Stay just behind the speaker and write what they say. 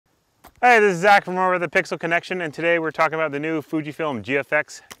Hey, this is Zach from over at the Pixel Connection, and today we're talking about the new Fujifilm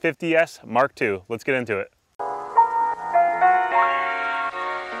GFX 50S Mark II. Let's get into it.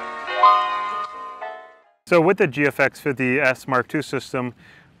 So with the GFX 50S Mark II system,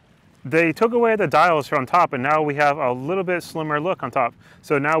 they took away the dials from top, and now we have a little bit slimmer look on top.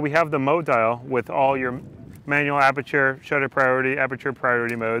 So now we have the mode dial with all your manual aperture, shutter priority, aperture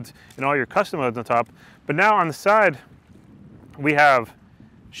priority modes, and all your custom modes on top. But now on the side, we have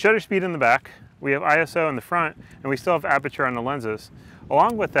shutter speed in the back, we have ISO in the front, and we still have aperture on the lenses.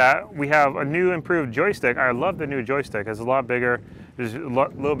 Along with that, we have a new improved joystick. I love the new joystick. It's a lot bigger. There's a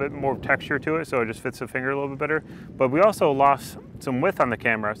little bit more texture to it, so it just fits the finger a little bit better. But we also lost some width on the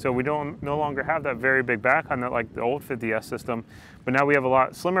camera, so we no longer have that very big back on like the old 50S system. But now we have a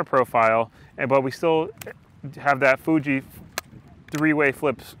lot slimmer profile, but we still have that Fuji three-way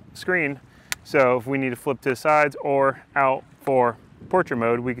flip screen. So if we need to flip to the sides or out for portrait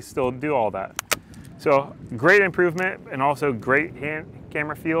mode, we can still do all that. So great improvement, and also great hand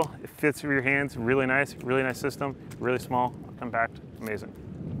camera feel. It fits with your hands, really nice system, really small, compact, amazing.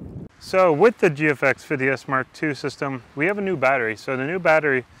 So with the GFX 50S Mark II system, we have a new battery. So the new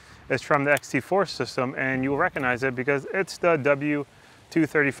battery is from the XT4 system, and you'll recognize it because it's the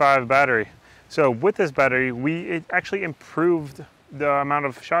W235 battery. So with this battery, it actually improved the amount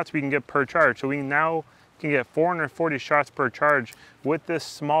of shots we can get per charge. So we now can get 440 shots per charge with this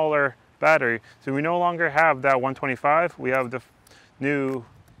smaller battery. So we no longer have that 125, we have the new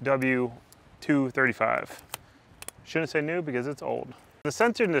W235. Shouldn't say new because it's old. The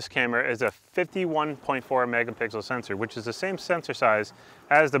sensor in this camera is a 51.4 megapixel sensor, which is the same sensor size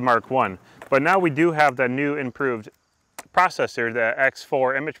as the Mark I. But now we do have that new improved processor, the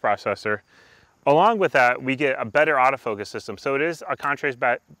X4 image processor. Along with that, we get a better autofocus system. So it is a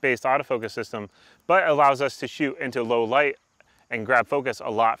contrast-based autofocus system, but allows us to shoot into low light and grab focus a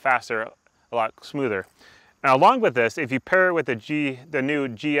lot faster, a lot smoother. Now, along with this, if you pair it with the new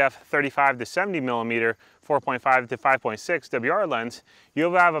GF 35 to 70 millimeter 4.5 to 5.6 WR lens,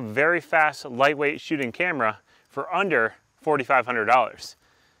 you'll have a very fast, lightweight shooting camera for under $4,500.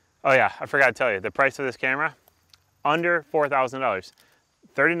 Oh yeah, I forgot to tell you, the price of this camera, under $4,000.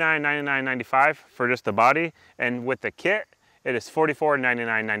 $39.99.95 for just the body, and with the kit, it is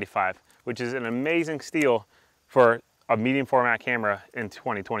 $44.99.95, which is an amazing steal for a medium format camera in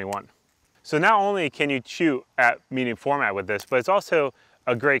 2021. So not only can you shoot at medium format with this, but it's also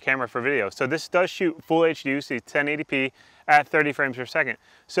a great camera for video. So this does shoot full HD, so 1080p at 30 frames per second.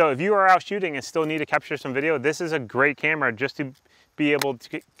 So if you are out shooting and still need to capture some video, this is a great camera just to be able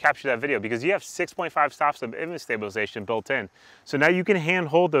to capture that video, because you have 6.5 stops of image stabilization built in. So now you can hand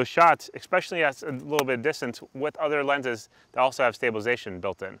hold those shots, especially at a little bit of distance, with other lenses that also have stabilization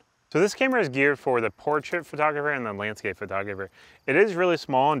built in. So this camera is geared for the portrait photographer and the landscape photographer. It is really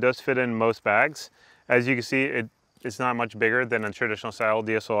small and does fit in most bags. As you can see, it's not much bigger than a traditional style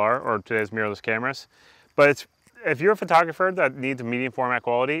DSLR or today's mirrorless cameras. But if you're a photographer that needs medium format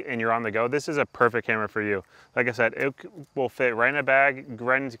quality and you're on the go, this is a perfect camera for you. Like I said, it will fit right in a bag,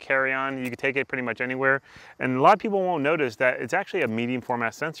 right into carry-on. You can take it pretty much anywhere. And a lot of people won't notice that it's actually a medium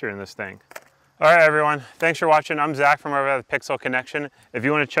format sensor in this thing. All right, everyone, thanks for watching. I'm Zach from over at the Pixel Connection. If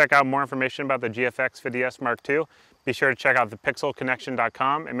you want to check out more information about the GFX 50S Mark II, be sure to check out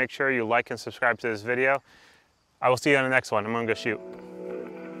thepixelconnection.com and make sure you like and subscribe to this video. I will see you on the next one. I'm gonna go shoot.